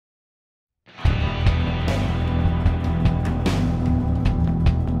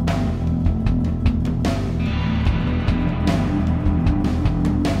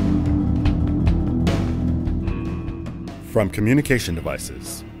From communication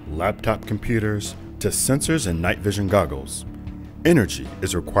devices, laptop computers, to sensors and night vision goggles, energy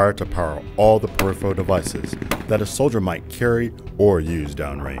is required to power all the peripheral devices that a soldier might carry or use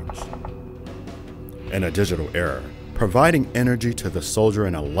downrange. In a digital era, providing energy to the soldier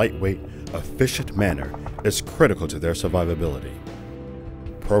in a lightweight, efficient manner is critical to their survivability.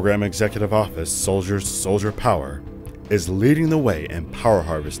 Program Executive Office Soldier Power is leading the way in power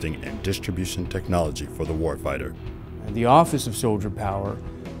harvesting and distribution technology for the warfighter. The Office of Soldier Power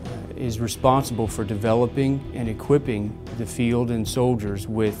is responsible for developing and equipping the field and soldiers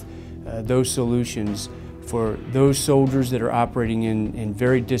with those solutions for those soldiers that are operating in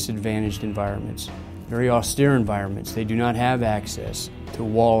very disadvantaged environments, very austere environments. They do not have access to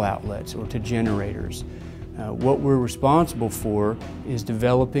wall outlets or to generators. What we're responsible for is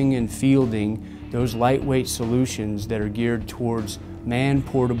developing and fielding those lightweight solutions that are geared towards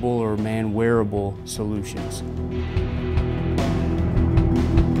man-portable or man-wearable solutions.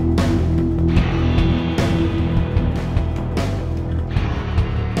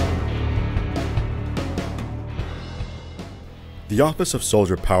 The Office of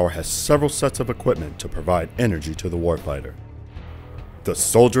Soldier Power has several sets of equipment to provide energy to the warfighter. The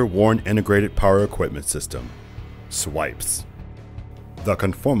Soldier Worn Integrated Power Equipment System, SWIPES. The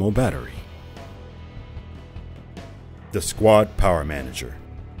Conformal Battery. The Squad Power Manager.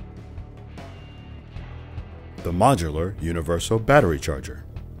 The Modular Universal Battery Charger.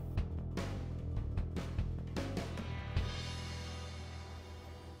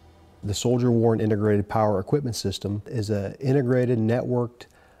 The Soldier Worn Integrated Power Equipment System is an integrated, networked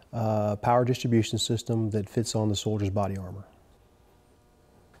power distribution system that fits on the soldier's body armor.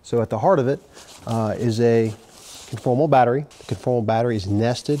 So at the heart of it is a conformal battery. The conformal battery is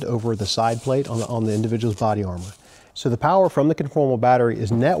nested over the side plate on the individual's body armor. So the power from the conformal battery is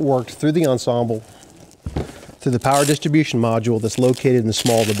networked through the ensemble through the power distribution module that's located in the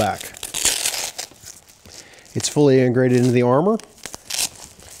small of the back. It's fully integrated into the armor.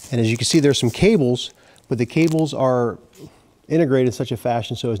 And as you can see, there's some cables, but the cables are integrated in such a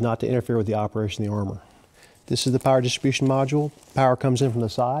fashion so as not to interfere with the operation of the armor. This is the power distribution module. Power comes in from the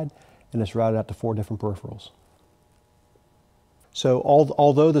side, and it's routed out to 4 different peripherals. So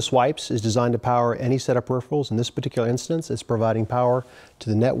although the SWIPES is designed to power any set of peripherals, in this particular instance, it's providing power to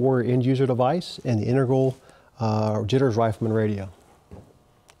the Net Warrior end user device and the integral Jitters Rifleman radio.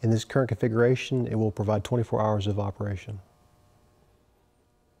 In this current configuration, it will provide 24 hours of operation.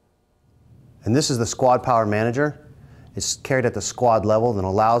 And this is the Squad Power Manager. It's carried at the squad level and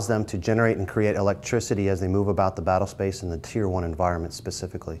allows them to generate and create electricity as they move about the battle space in the Tier 1 environment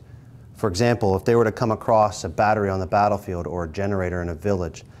specifically. For example, if they were to come across a battery on the battlefield or a generator in a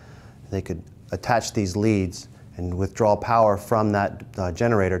village, they could attach these leads and withdraw power from that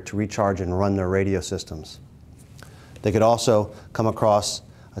generator to recharge and run their radio systems. They could also come across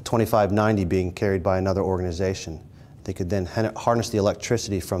a 2590 being carried by another organization. They could then harness the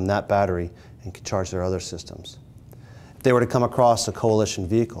electricity from that battery and could charge their other systems. If they were to come across a coalition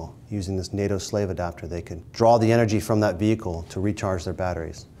vehicle using this NATO slave adapter, they could draw the energy from that vehicle to recharge their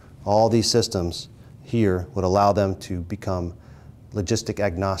batteries. All these systems here would allow them to become logistic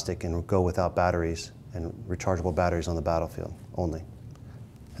agnostic and go without batteries and rechargeable batteries on the battlefield only.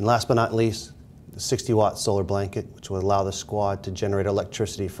 And last but not least, the 60-watt solar blanket, which would allow the squad to generate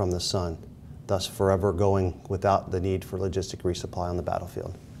electricity from the sun, thus forever going without the need for logistic resupply on the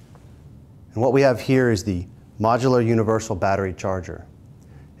battlefield. And what we have here is the Modular Universal Battery Charger.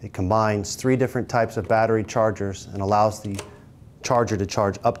 It combines 3 different types of battery chargers and allows the charger to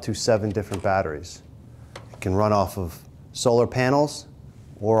charge up to 7 different batteries. It can run off of solar panels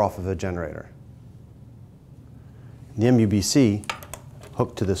or off of a generator. The MUBC,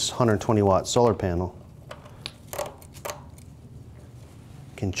 hooked to this 120-watt solar panel,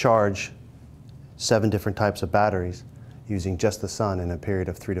 can charge 7 different types of batteries using just the sun in a period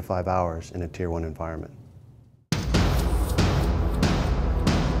of 3 to 5 hours in a Tier 1 environment.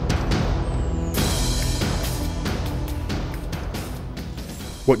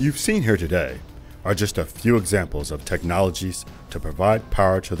 What you've seen here today are just a few examples of technologies to provide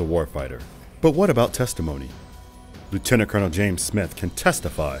power to the warfighter. But what about testimony? Lieutenant Colonel James Smith can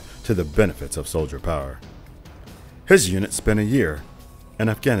testify to the benefits of soldier power. His unit spent a year in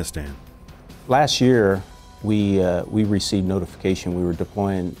Afghanistan. Last year, we received notification we were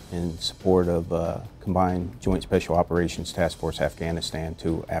deploying in support of Combined Joint Special Operations Task Force Afghanistan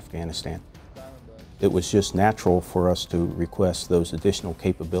to Afghanistan. It was just natural for us to request those additional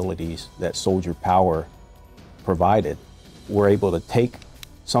capabilities that soldier power provided. We're able to take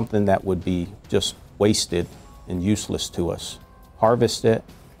something that would be just wasted and useless to us, harvest it,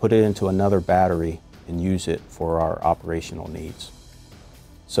 put it into another battery, and use it for our operational needs.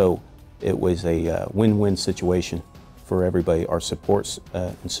 So it was a win-win situation for everybody, our supports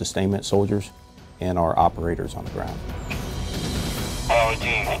and sustainment soldiers and our operators on the ground.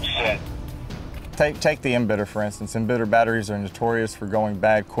 Take the emitter, for instance. Emitter batteries are notorious for going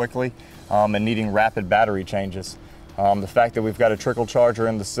bad quickly and needing rapid battery changes. The fact that we've got a trickle charger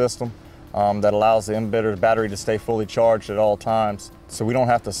in the system that allows the emitter battery to stay fully charged at all times, so we don't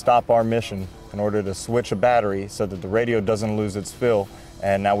have to stop our mission in order to switch a battery so that the radio doesn't lose its fill,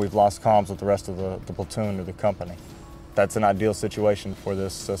 and now we've lost comms with the rest of the platoon or the company. That's an ideal situation for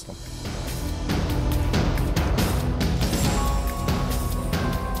this system.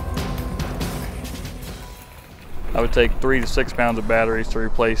 I would take 3 to 6 pounds of batteries to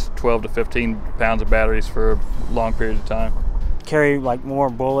replace 12 to 15 pounds of batteries for a long period of time. Carry like more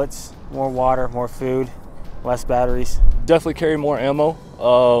bullets, more water, more food, less batteries. Definitely carry more ammo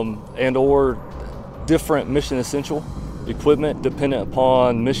and or different mission essential equipment dependent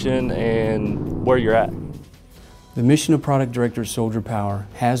upon mission and where you're at. The mission of Product Director Soldier Power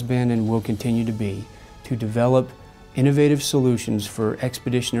has been and will continue to be to develop innovative solutions for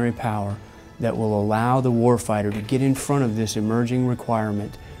expeditionary power that will allow the warfighter to get in front of this emerging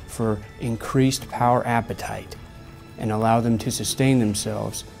requirement for increased power appetite and allow them to sustain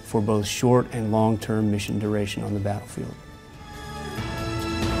themselves for both short and long-term mission duration on the battlefield.